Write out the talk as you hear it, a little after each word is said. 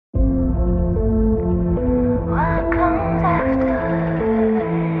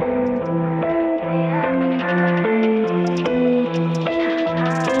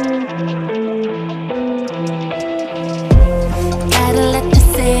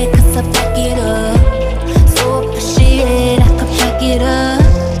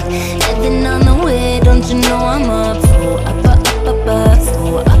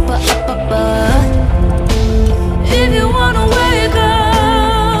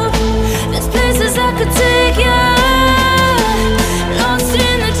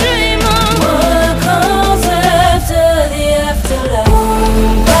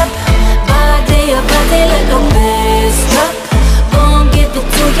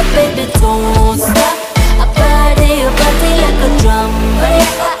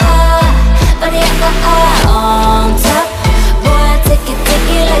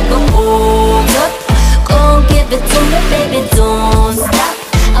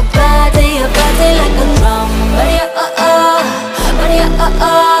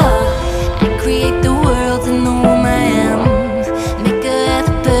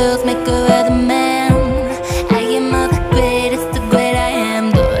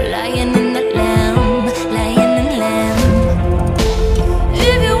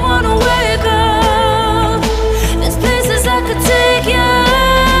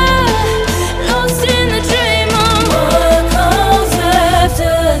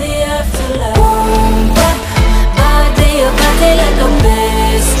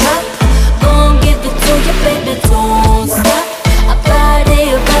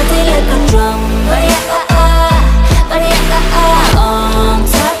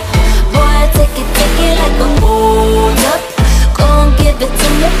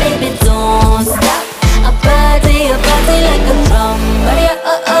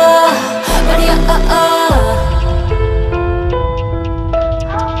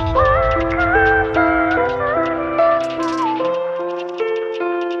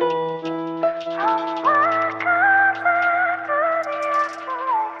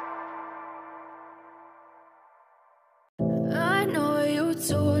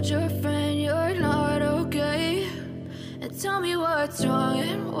told your friend you're not okay? And tell me what's wrong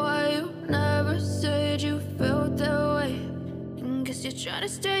and why you never said you felt that way. And guess you're trying to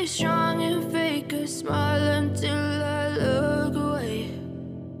stay strong and fake a smile until I look away.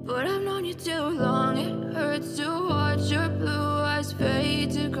 But I've known you too long, it hurts to watch your blue eyes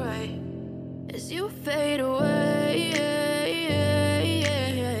fade to gray as you fade away,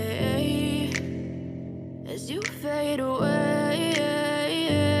 as you fade away.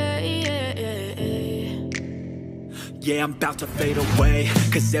 Yeah, I'm about to fade away,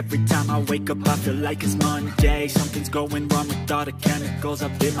 cause every time I wake up I feel like it's Monday. Something's going wrong with all the chemicals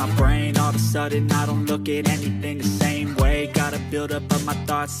up in my brain. All of a sudden I don't look at anything the same way. Got a buildup of my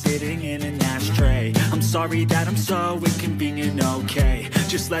thoughts sitting in an ashtray. I'm sorry that I'm so inconvenient, okay?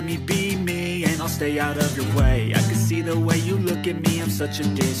 Just let me be me and I'll stay out of your way. I can see the way you look at me, I'm such a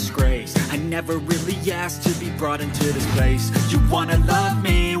disgrace. I never really asked to be brought into this place. You wanna love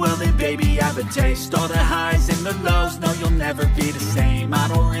me? Well then baby I have a taste. All the highs and the lows, no you'll never be the same. I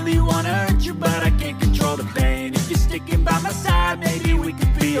don't really wanna hurt you but I can't control the pain. If you're sticking by my side maybe we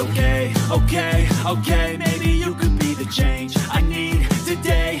could be okay. Okay, maybe you could be the change I need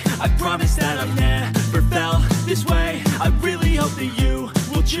today. I promise that I've never felt this way. I really hope that you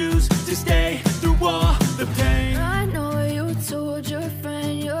will choose to stay through all the pain. I know you told your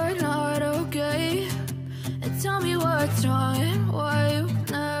friend you're not okay. And tell me what's wrong and why you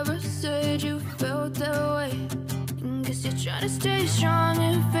never said you felt that way. And guess you're trying to stay strong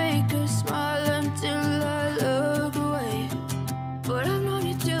and fake a smile until I look away. But I've known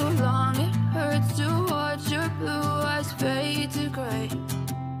you too long, it hurts to watch your blue eyes fade to gray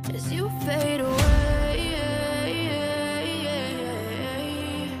as you fade away,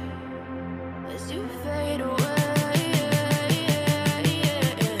 as you fade away,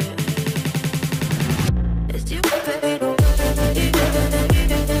 as you fade away.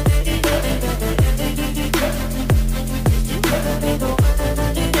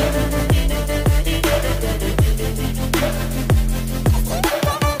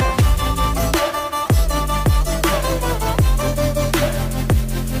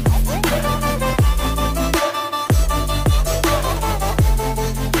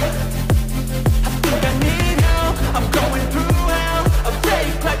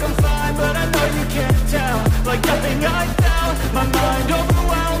 Like nothing I felt, my mind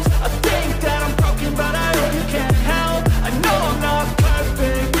overwhelms. I think that I'm broken, but I hope you can't help. I know I'm not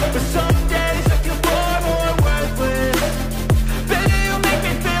perfect, but some days I feel far more worthless. Baby, you make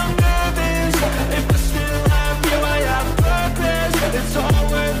me feel nervous. If I still have you, I have purpose. It's all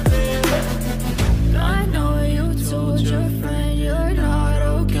worth it. I know you told your friend you're not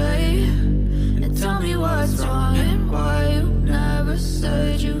okay. And tell me what's wrong and why you never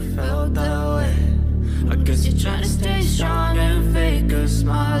said you felt that way. I guess you're trying to stay strong and fake a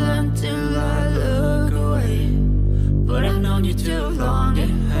smile until I look away. But I've known you too long, it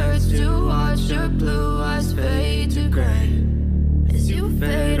hurts to watch your blue eyes fade to gray as you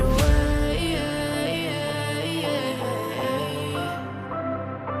fade away,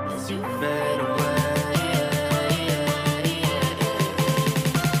 as you fade